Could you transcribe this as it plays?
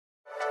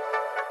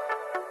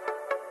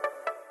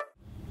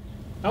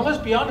Now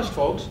let's be honest,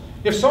 folks.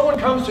 If someone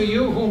comes to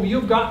you whom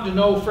you've gotten to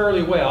know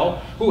fairly well,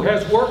 who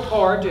has worked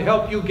hard to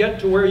help you get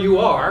to where you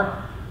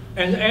are,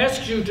 and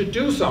asks you to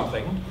do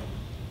something,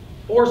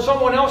 or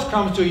someone else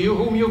comes to you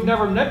whom you've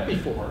never met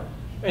before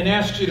and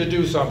asks you to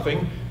do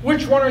something,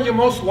 which one are you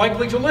most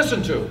likely to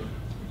listen to?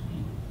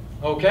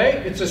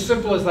 Okay? It's as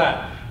simple as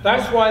that.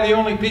 That's why the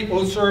only people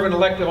who serve in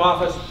elective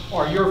office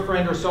are your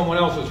friend or someone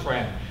else's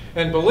friend.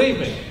 And believe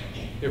me,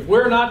 if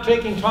we're not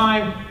taking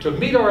time to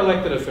meet our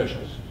elected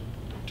officials,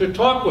 to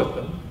talk with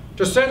them,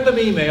 to send them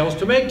emails,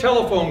 to make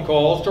telephone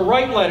calls, to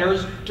write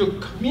letters, to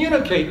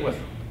communicate with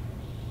them,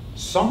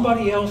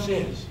 somebody else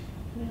is.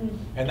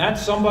 And that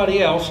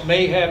somebody else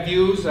may have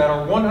views that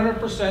are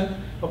 100%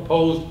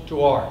 opposed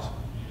to ours.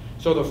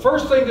 So the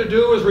first thing to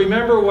do is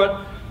remember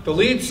what the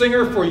lead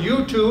singer for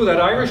U2, that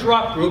Irish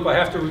rock group, I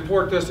have to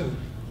report this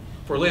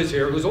for Liz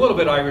here, who's a little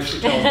bit Irish, she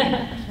tells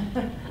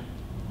me.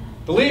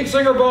 The lead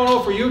singer Bono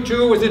for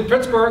U2 was in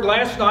Pittsburgh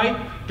last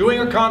night doing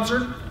a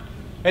concert,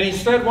 and he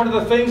said one of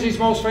the things he's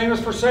most famous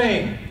for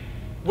saying: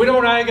 we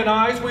don't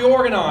agonize, we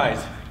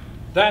organize.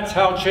 That's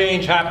how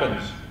change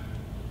happens.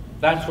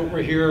 That's what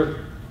we're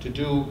here to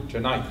do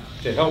tonight,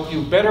 to help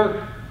you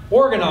better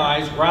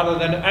organize rather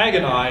than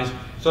agonize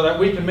so that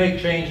we can make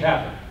change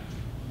happen.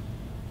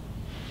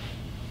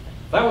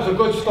 That was a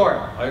good start.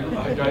 I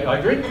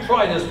didn't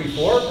try this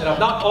before, and I'm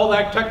not all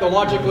that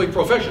technologically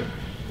proficient.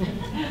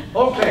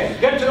 Okay,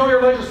 get to know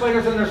your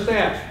legislators and their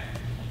staff.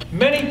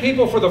 Many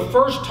people for the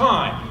first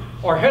time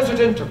are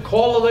hesitant to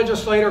call a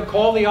legislator,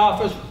 call the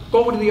office,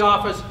 go to the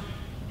office,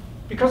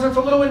 because it's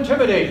a little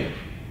intimidating.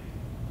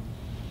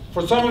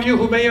 For some of you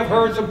who may have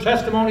heard some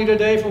testimony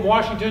today from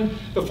Washington,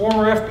 the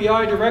former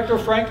FBI director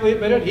frankly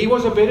admitted he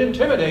was a bit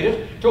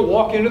intimidated to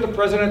walk into the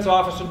president's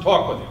office and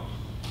talk with him.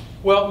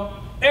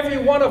 Well, every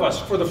one of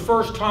us for the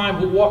first time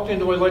who walked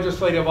into a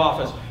legislative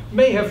office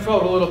may have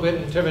felt a little bit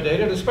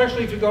intimidated,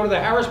 especially if you go to the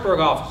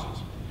Harrisburg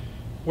offices,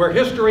 where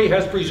history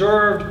has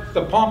preserved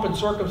the pomp and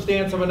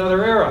circumstance of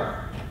another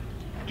era.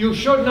 You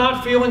should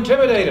not feel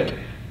intimidated.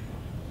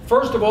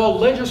 First of all,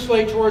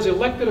 legislators,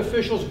 elected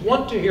officials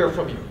want to hear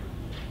from you.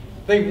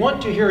 They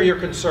want to hear your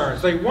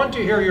concerns. They want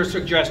to hear your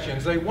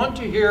suggestions. They want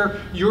to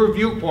hear your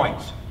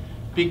viewpoints,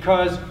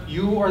 because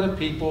you are the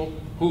people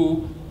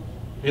who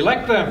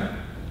elect them.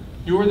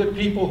 You are the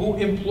people who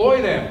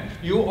employ them.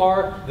 You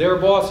are their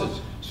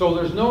bosses. So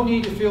there's no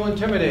need to feel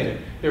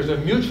intimidated. There's a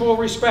mutual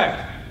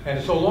respect.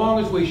 And so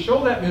long as we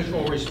show that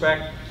mutual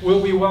respect,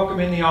 we'll be welcome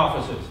in the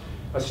offices.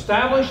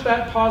 Establish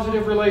that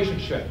positive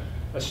relationship.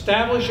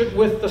 Establish it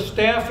with the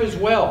staff as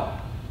well.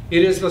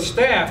 It is the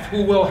staff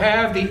who will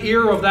have the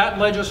ear of that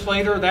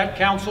legislator, that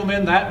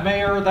councilman, that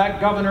mayor,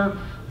 that governor,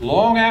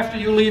 long after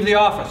you leave the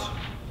office.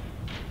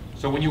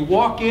 So when you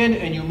walk in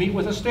and you meet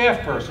with a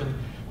staff person,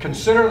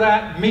 consider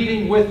that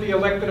meeting with the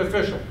elected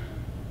official,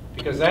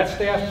 because that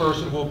staff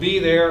person will be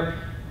there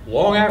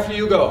long after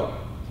you go.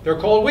 They're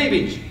called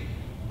weebies.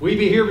 We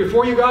be here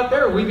before you got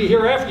there, we be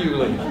here after you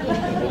leave.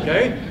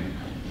 Okay?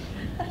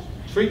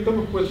 Treat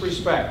them with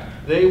respect.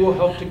 They will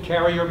help to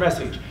carry your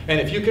message. And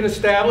if you can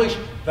establish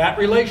that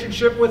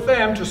relationship with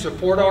them to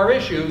support our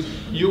issues,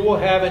 you will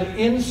have an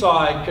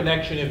inside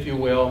connection, if you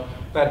will,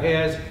 that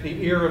has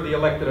the ear of the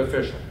elected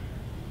official.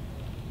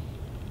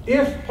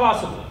 If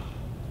possible,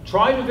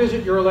 try to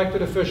visit your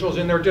elected officials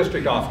in their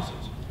district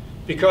offices,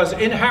 because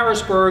in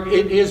Harrisburg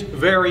it is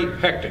very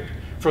hectic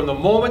from the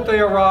moment they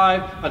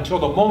arrive until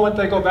the moment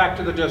they go back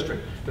to the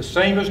district. The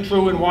same is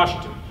true in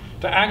Washington.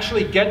 To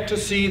actually get to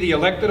see the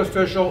elected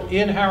official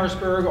in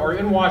Harrisburg or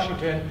in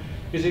Washington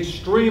is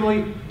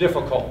extremely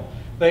difficult.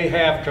 They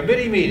have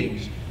committee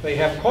meetings, they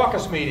have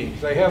caucus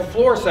meetings, they have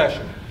floor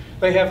sessions,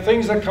 they have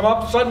things that come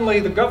up. Suddenly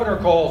the governor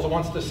calls and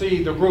wants to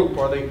see the group,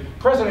 or the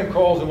president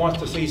calls and wants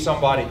to see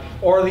somebody,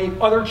 or the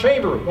other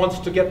chamber wants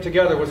to get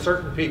together with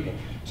certain people.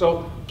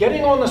 So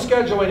getting on the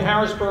schedule in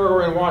Harrisburg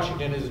or in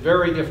Washington is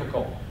very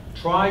difficult.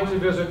 Try to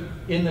visit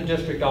in the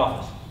district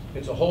office.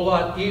 It's a whole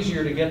lot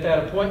easier to get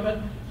that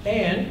appointment,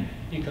 and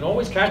you can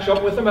always catch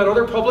up with them at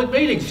other public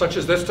meetings, such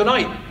as this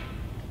tonight.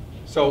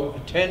 So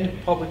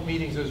attend public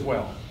meetings as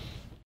well.